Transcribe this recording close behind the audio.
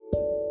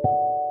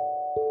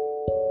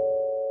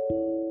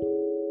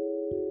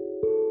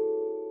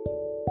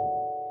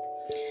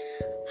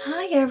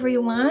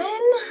everyone.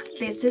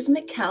 This is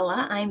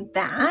Michaela. I'm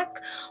back.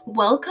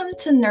 Welcome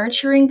to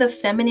Nurturing the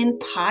Feminine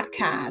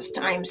podcast.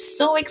 I'm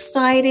so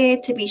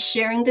excited to be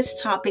sharing this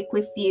topic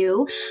with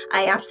you.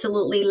 I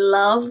absolutely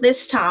love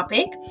this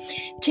topic.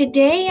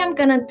 Today, I'm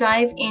going to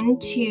dive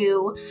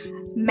into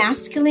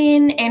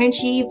masculine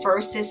energy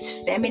versus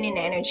feminine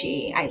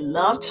energy. I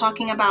love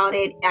talking about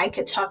it. I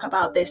could talk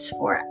about this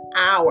for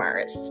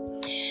hours.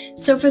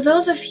 So for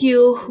those of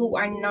you who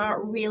are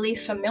not really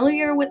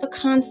familiar with the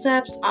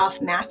concepts of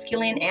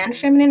masculine and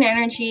feminine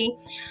energy,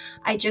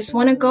 I just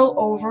want to go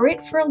over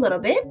it for a little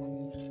bit.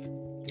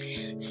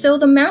 So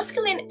the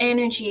masculine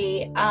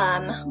energy,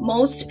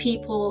 most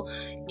people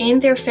in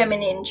their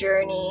feminine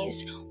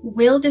journeys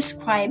will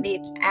describe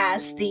it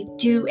as the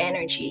do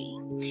energy.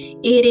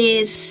 It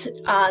is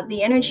the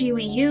energy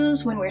we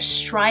use when we're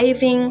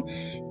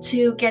striving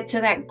to get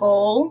to that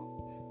goal.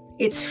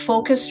 It's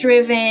focus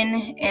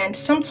driven and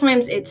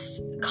sometimes it's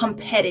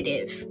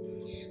competitive.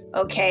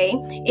 Okay.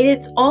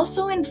 It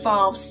also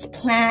involves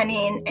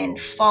planning and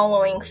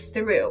following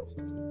through.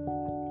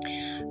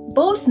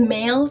 Both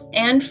males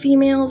and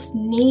females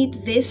need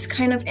this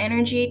kind of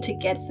energy to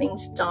get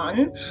things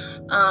done.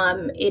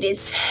 It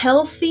is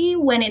healthy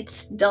when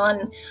it's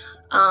done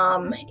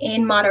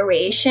in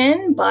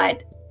moderation,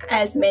 but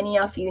as many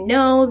of you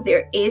know,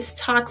 there is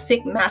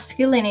toxic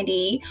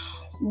masculinity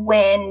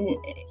when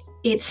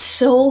it's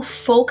so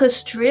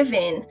focus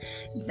driven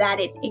that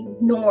it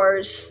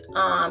ignores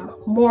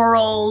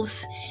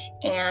morals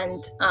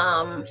and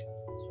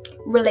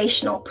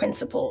relational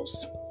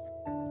principles.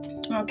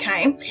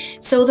 Okay,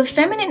 so the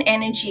feminine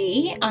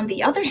energy, on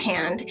the other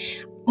hand,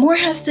 more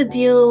has to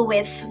deal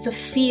with the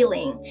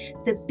feeling,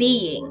 the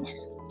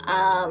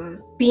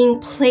being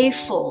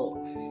playful,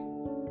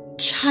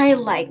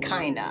 childlike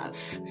kind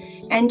of,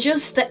 and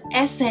just the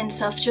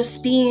essence of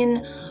just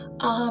being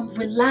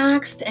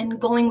relaxed and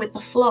going with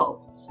the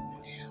flow.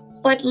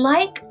 But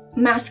like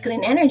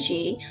masculine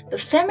energy, the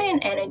feminine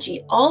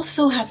energy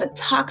also has a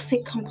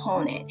toxic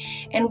component.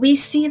 And we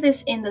see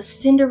this in the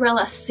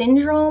Cinderella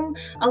syndrome,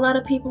 a lot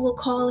of people will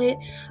call it.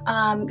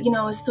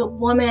 It's the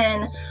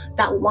woman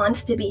that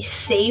wants to be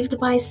saved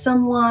by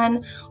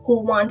someone,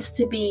 who wants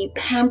to be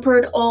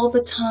pampered all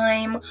the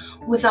time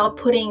without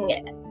putting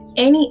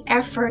any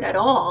effort at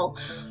all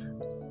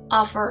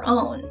of her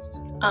own.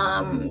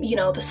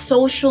 The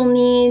social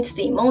needs,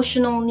 the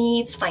emotional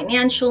needs,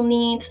 financial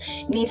needs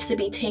to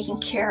be taken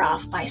care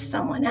of by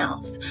someone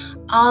else.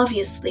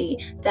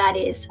 Obviously, that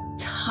is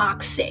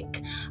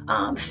toxic.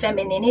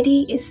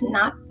 Femininity is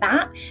not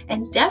that,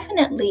 and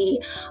definitely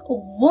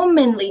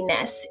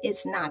womanliness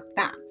is not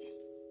that.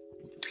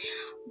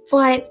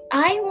 But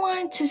I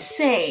want to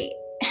say,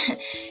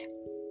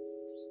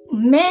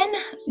 men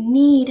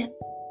need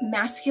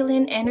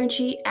masculine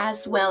energy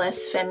as well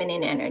as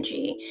feminine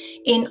energy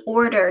in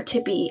order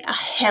to be a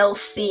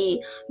healthy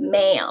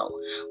male.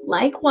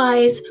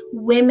 Likewise,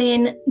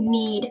 women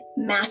need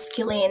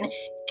masculine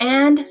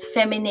and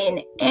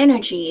feminine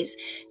energies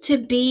to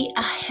be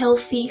a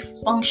healthy,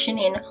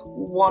 functioning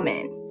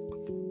woman.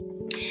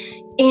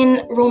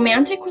 In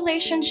romantic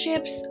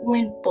relationships,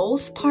 when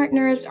both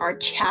partners are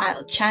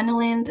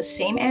channeling the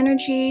same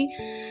energy,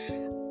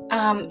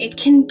 it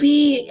can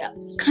be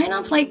kind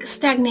of like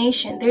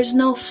stagnation. There's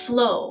no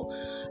flow.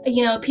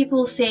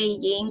 People say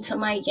yin to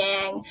my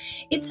yang.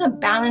 It's a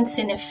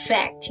balancing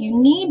effect. You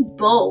need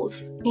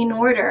both in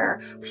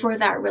order for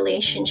that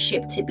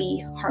relationship to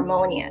be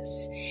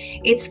harmonious.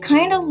 It's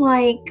kind of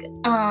like,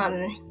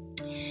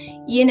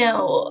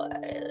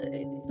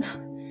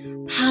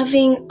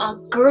 having a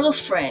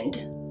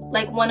girlfriend,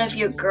 like one of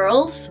your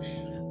girls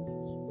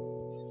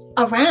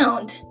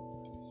around.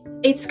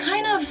 It's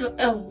kind of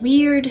a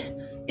weird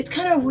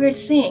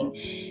thing.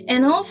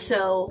 And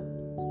also,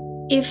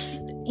 if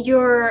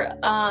your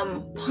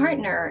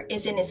partner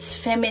is in his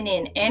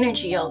feminine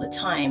energy all the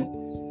time,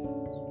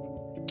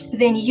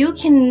 then you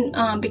can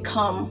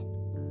become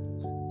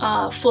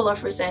full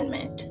of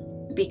resentment,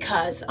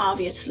 because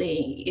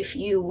obviously if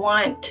you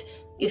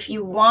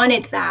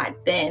wanted that,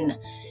 then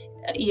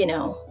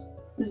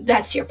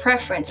that's your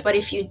preference. But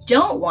if you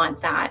don't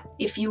want that,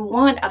 if you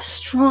want a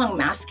strong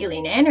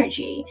masculine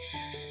energy,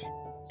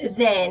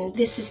 then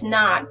this is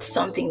not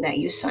something that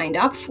you signed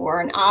up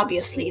for. And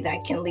obviously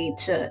that can lead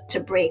to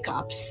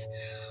breakups.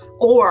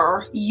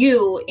 Or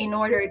you, in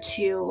order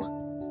to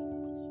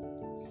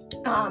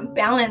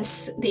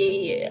balance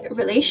the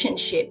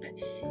relationship,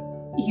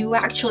 you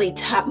actually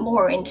tap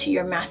more into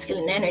your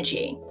masculine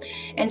energy.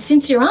 And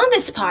since you're on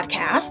this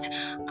podcast,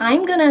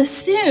 I'm going to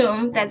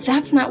assume that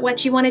that's not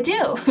what you want to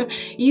do.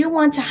 You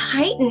want to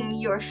heighten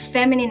your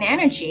feminine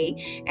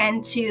energy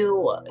and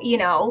to,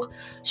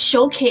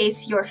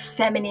 showcase your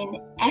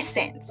feminine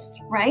essence,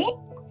 right?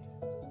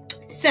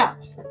 So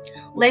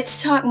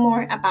let's talk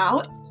more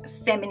about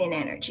feminine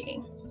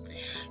energy.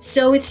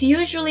 So it's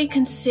usually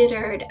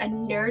considered a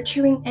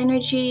nurturing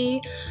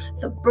energy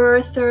the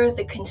birther,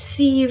 the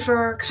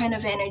conceiver kind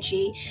of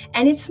energy,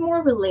 and it's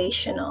more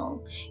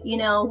relational.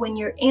 When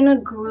you're in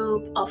a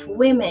group of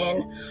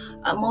women,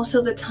 most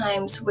of the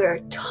times we're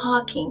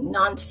talking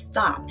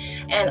nonstop.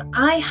 And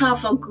I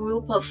have a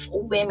group of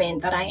women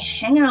that I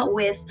hang out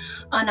with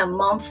on a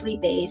monthly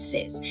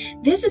basis.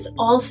 This is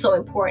also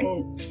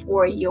important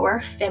for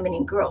your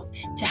feminine growth,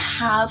 to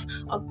have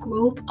a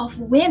group of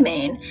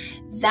women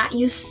that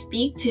you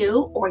speak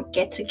to or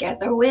get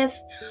together with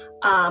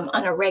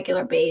on a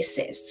regular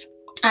basis.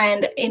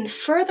 And in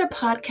further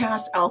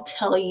podcasts, I'll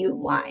tell you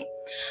why.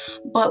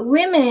 But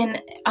women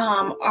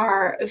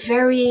are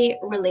very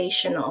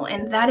relational,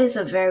 and that is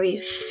a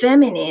very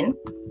feminine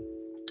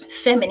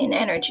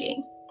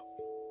energy.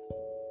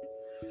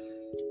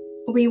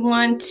 We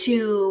want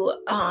to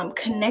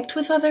connect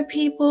with other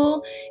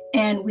people,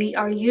 and we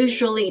are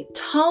usually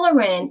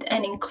tolerant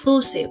and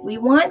inclusive. We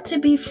want to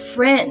be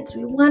friends.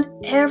 We want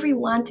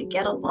everyone to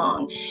get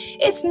along.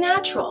 It's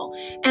natural.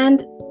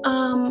 And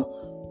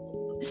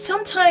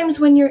sometimes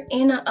when you're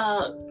in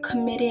a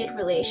committed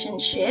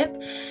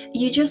relationship,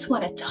 you just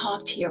want to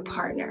talk to your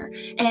partner,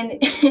 and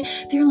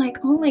they're like,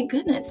 oh my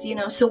goodness,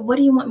 so what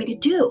do you want me to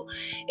do?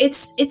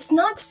 It's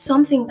not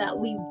something that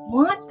we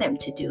want them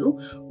to do.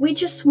 We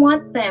just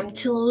want them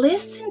to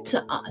listen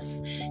to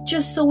us,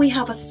 just so we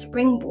have a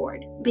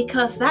springboard,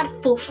 because that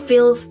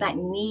fulfills that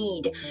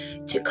need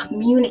to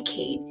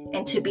communicate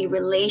and to be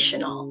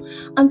relational.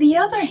 On the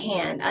other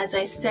hand, as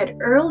I said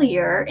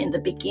earlier in the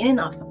beginning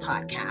of the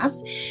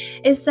podcast,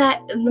 is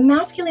that the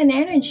masculine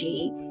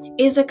energy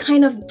is a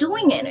kind of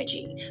doing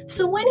energy.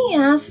 So when he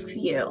asks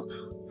you,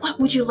 what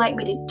would you like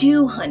me to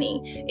do,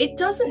 honey? It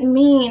doesn't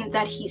mean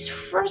that he's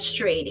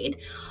frustrated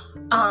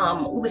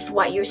with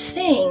what you're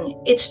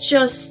saying. It's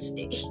just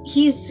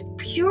he's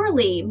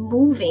purely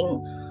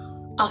moving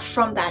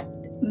from that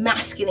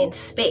masculine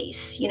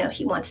space.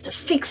 He wants to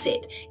fix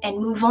it and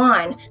move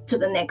on to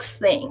the next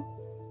thing.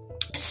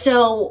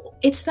 So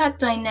it's that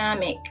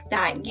dynamic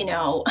that,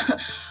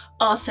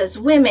 us as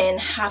women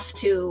have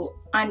to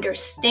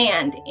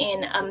understand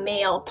in a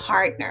male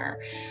partner,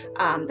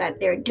 that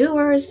they're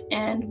doers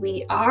and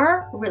we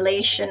are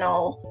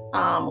relational,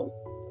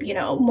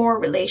 more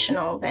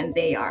relational than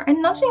they are.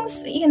 And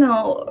nothing's,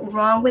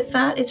 wrong with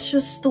that. It's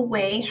just the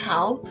way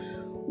how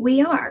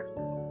we are.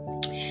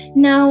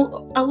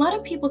 Now, a lot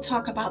of people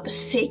talk about the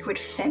sacred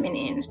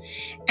feminine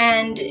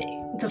and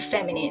the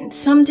feminine.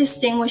 Some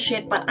distinguish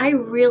it, but I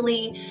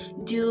really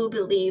do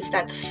believe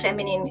that the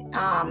feminine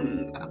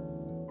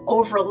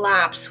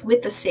overlaps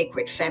with the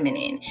sacred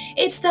feminine.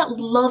 It's that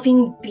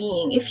loving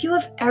being. If you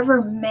have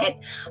ever met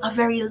a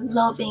very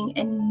loving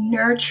and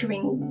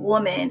nurturing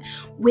woman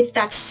with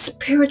that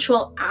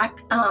spiritual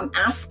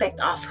aspect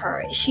of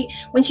her,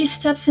 when she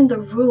steps in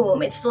the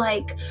room, it's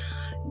like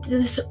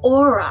this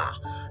aura,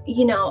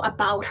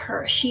 about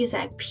her. She's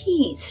at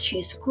peace.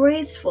 She's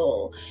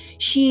graceful.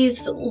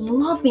 She's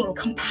loving,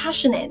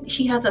 compassionate.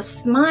 She has a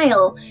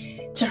smile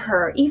to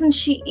her,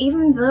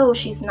 even though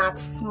she's not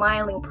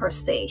smiling per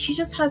se. She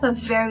just has a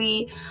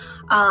very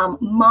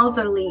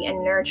motherly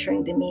and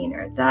nurturing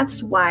demeanor.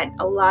 That's what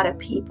a lot of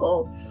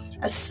people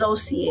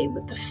associate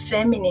with the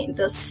feminine,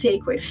 the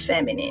sacred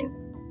feminine.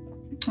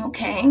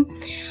 Okay,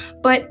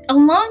 but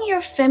along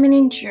your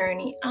feminine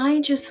journey,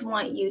 I just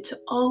want you to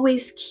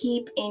always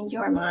keep in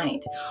your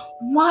mind,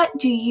 what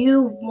do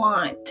you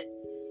want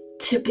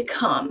to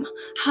become?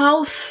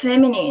 How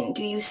feminine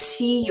do you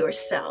see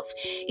yourself?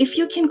 If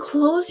you can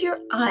close your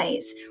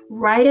eyes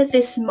right at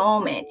this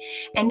moment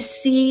and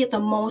see the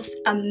most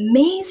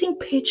amazing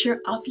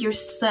picture of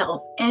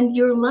yourself and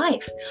your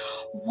life,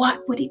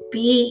 what would it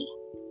be?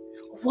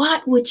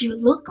 What would you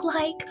look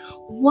like?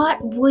 What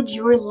would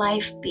your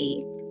life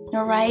be?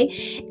 All right.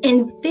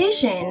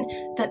 Envision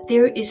that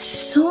there is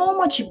so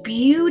much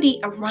beauty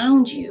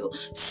around you,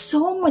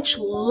 so much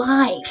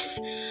life.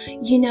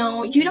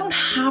 You don't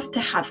have to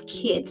have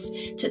kids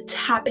to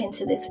tap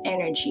into this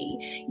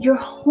energy. Your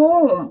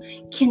home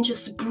can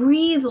just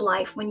breathe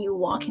life when you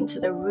walk into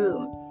the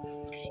room.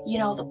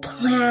 The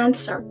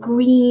plants are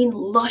green,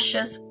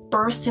 luscious,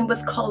 bursting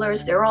with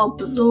colors. They're all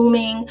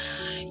blooming.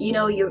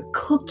 You're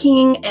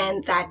cooking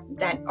and that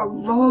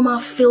aroma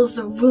fills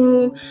the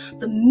room.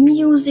 The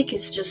music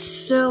is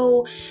just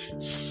so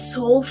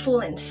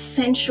soulful and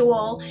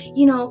sensual.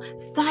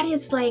 That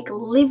is like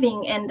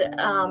living and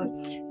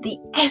the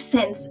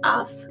essence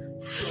of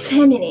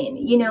feminine.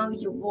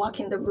 You walk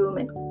in the room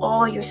and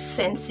all your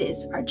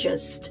senses are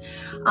just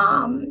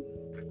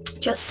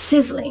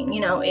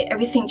sizzling.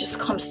 Everything just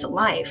comes to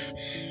life.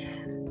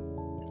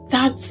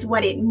 That's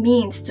what it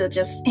means to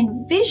just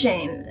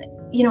envision,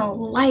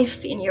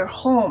 life in your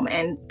home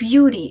and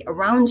beauty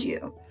around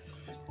you.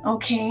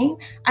 Okay?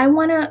 I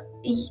want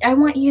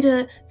you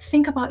to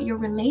think about your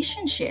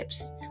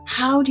relationships.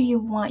 How do you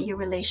want your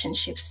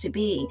relationships to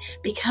be?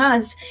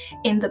 Because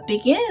in the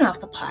beginning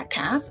of the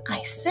podcast,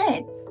 I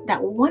said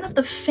that one of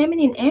the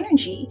feminine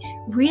energy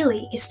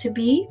really is to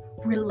be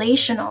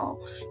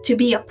relational, to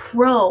be a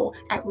pro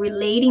at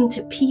relating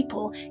to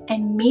people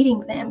and meeting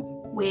them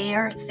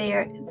where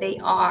they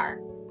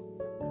are.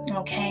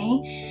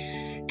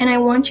 Okay? And I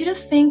want you to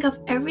think of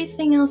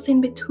everything else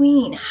in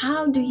between.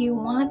 How do you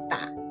want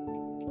that?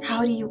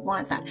 How do you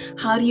want that?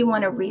 How do you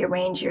want to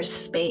rearrange your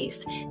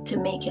space to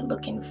make it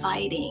look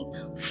inviting,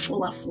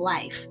 full of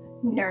life,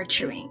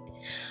 nurturing?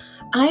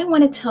 I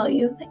want to tell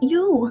you that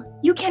you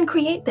can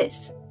create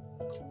this.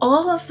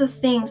 All of the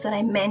things that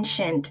I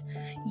mentioned,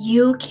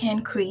 you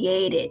can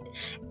create it.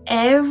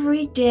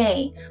 Every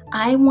day,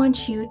 I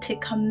want you to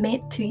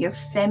commit to your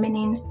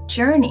feminine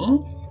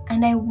journey,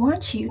 and I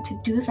want you to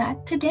do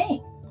that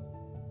today.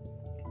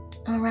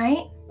 All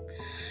right?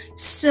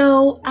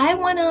 So I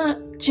want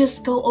to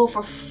just go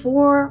over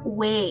 4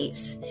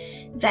 ways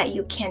that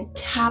you can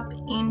tap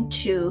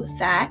into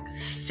that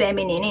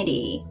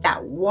femininity,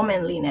 that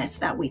womanliness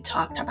that we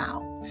talked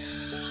about.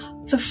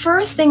 The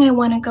first thing I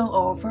want to go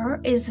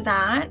over is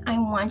that I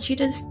want you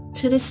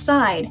to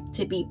decide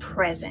to be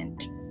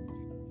present.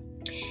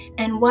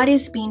 And what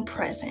is being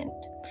present?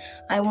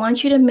 I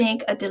want you to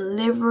make a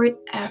deliberate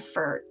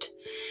effort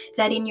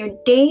that in your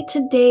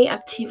day-to-day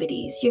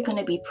activities, you're going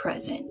to be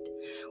present,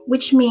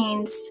 which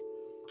means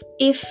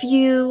if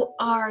you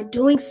are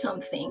doing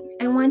something,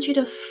 I want you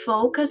to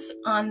focus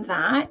on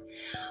that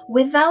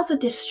without the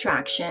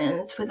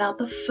distractions, without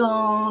the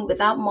phone,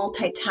 without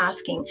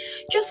multitasking,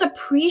 just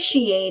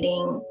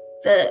appreciating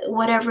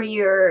whatever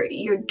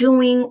you're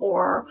doing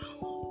or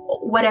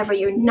whatever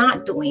you're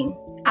not doing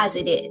as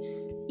it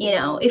is.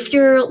 If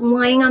you're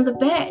lying on the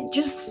bed,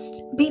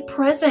 just be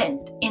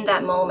present in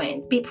that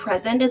moment. Be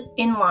present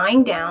in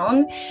lying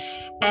down,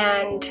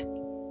 and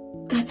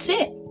that's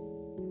it.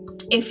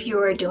 If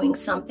you're doing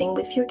something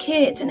with your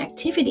kids, an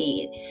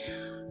activity,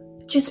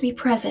 just be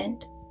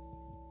present.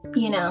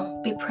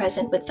 Be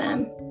present with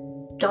them.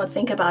 Don't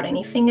think about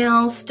anything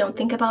else. Don't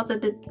think about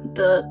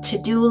the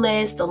to-do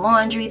list, the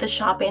laundry, the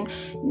shopping.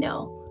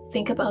 No,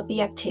 think about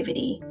the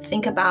activity.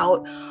 Think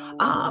about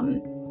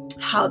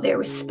how they're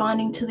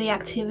responding to the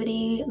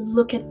activity.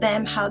 Look at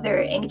them, how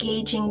they're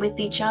engaging with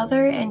each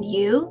other, and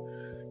you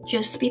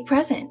just be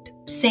present.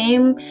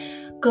 Same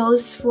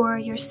goes for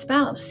your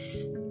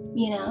spouse,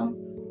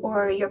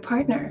 or your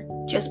partner.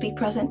 Just be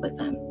present with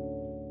them.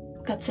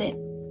 That's it.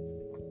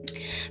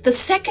 The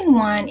second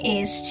one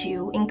is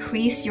to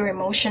increase your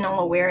emotional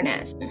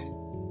awareness.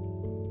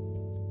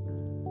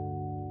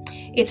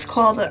 It's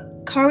called The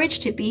Courage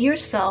to Be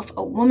Yourself,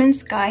 A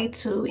Woman's Guide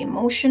to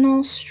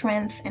Emotional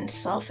Strength and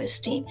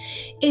Self-Esteem.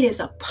 It is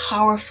a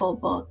powerful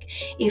book.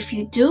 If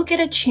you do get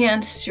a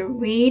chance to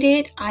read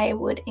it, I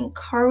would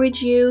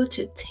encourage you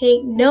to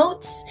take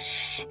notes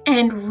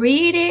and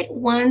read it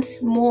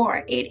once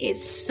more. It is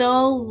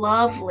so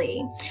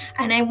lovely.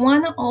 And I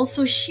want to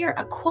also share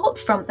a quote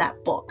from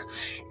that book.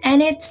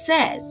 And it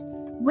says,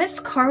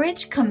 "With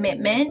courage,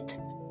 commitment,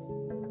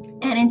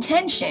 and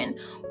intention,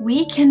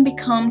 we can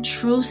become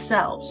true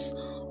selves,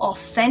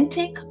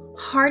 authentic,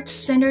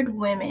 heart-centered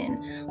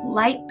women,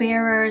 light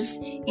bearers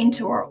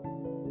into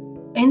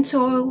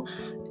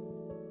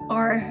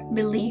our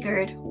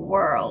beleaguered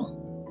world."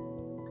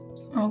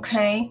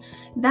 Okay,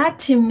 that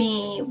to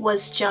me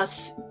was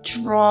just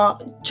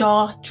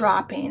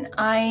jaw-dropping.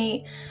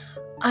 I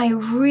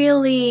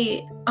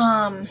really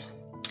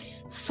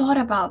thought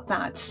about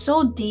that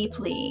so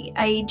deeply.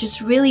 I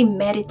just really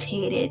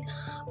meditated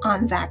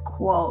on that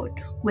quote.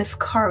 With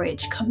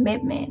courage,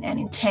 commitment, and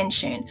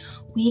intention,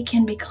 we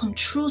can become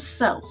true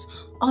selves,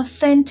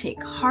 authentic,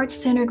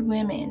 heart-centered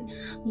women,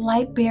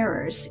 light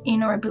bearers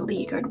in our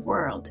beleaguered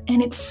world.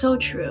 And it's so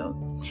true.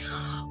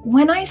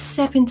 When I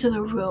step into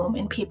the room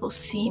and people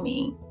see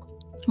me,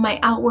 my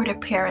outward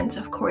appearance,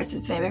 of course,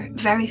 is very,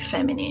 very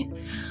feminine,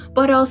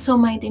 but also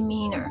my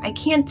demeanor. I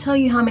can't tell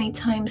you how many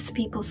times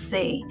people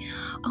say,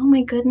 "Oh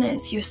my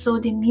goodness, you're so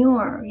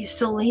demure, you're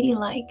so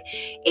ladylike."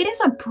 It is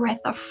a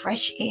breath of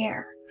fresh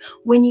air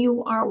when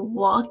you are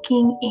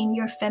walking in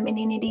your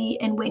femininity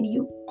and when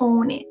you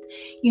own it.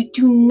 You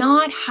do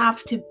not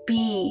have to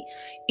be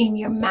in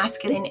your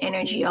masculine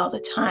energy all the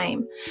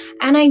time.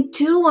 And I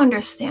do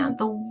understand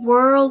the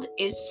world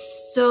is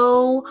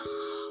so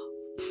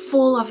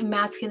full of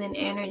masculine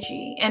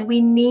energy, and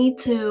we need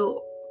to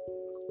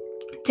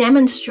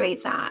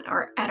demonstrate that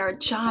at our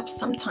jobs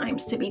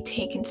sometimes to be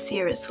taken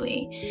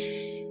seriously.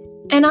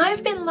 And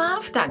I've been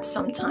laughed at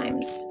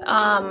sometimes.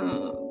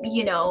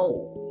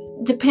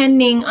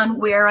 Depending on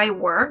where I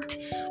worked,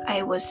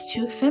 I was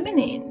too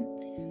feminine,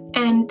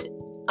 and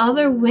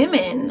other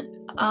women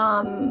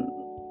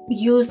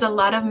used a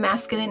lot of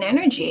masculine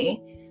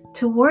energy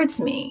towards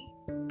me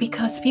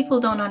because people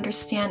don't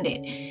understand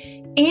it.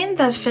 In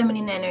that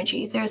feminine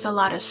energy, there's a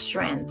lot of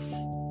strength.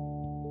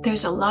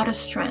 There's a lot of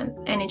strength,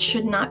 and it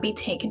should not be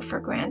taken for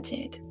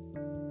granted.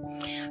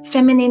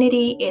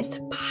 Femininity is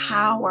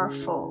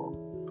powerful.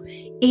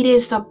 It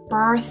is the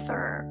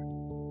birther.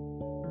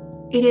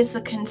 It is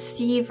the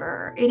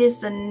conceiver. It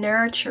is the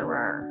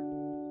nurturer.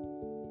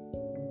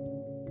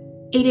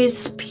 It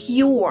is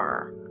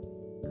pure.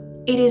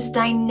 It is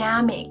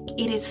dynamic.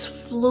 It is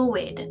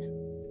fluid.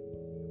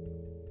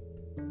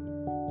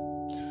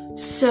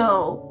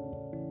 So,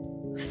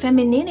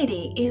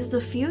 femininity is the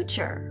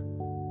future.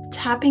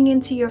 Tapping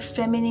into your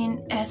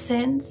feminine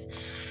essence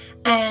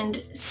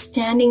and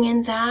standing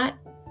in that,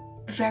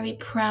 very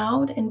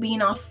proud and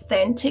being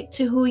authentic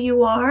to who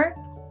you are,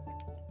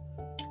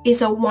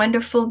 is a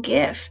wonderful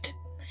gift.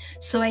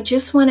 So I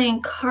just want to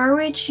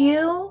encourage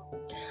you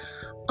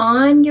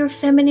on your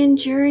feminine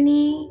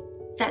journey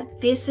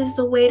that this is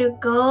the way to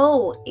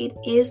go. It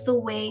is the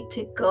way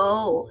to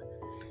go.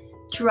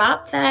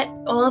 Drop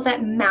all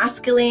that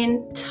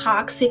masculine,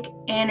 toxic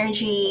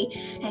energy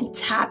and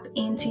tap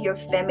into your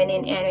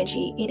feminine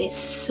energy. It is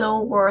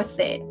so worth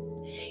it.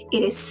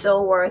 It is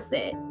so worth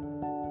it.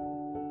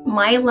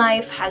 My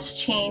life has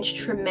changed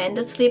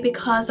tremendously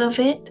because of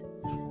it.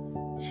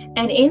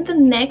 And in the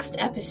next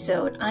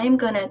episode, I'm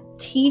going to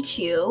teach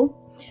you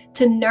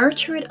to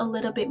nurture it a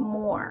little bit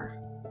more.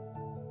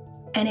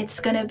 And it's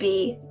going to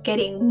be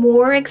getting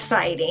more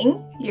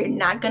exciting. You're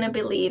not going to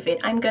believe it.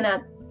 I'm going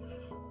to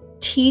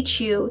teach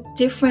you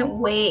different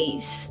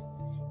ways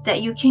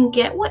that you can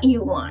get what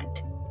you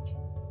want.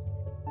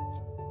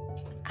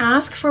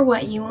 Ask for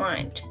what you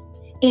want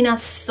in a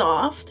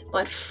soft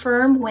but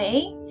firm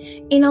way,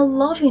 in a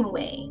loving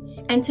way,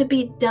 and to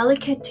be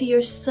delicate to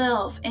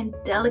yourself and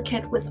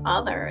delicate with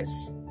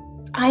others.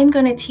 I'm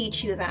going to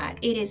teach you that.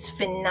 It is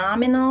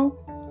phenomenal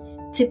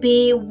to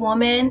be a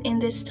woman in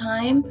this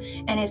time,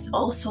 and it's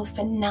also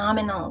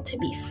phenomenal to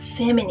be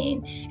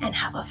feminine and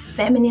have a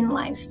feminine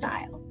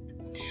lifestyle.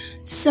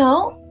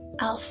 So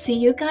I'll see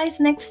you guys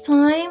next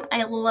time.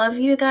 I love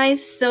you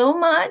guys so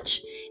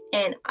much,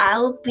 and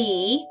I'll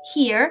be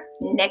here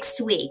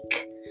next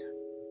week.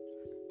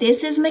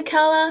 This is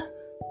Michaela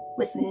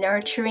with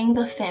Nurturing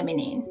the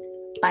Feminine.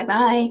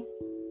 Bye-bye.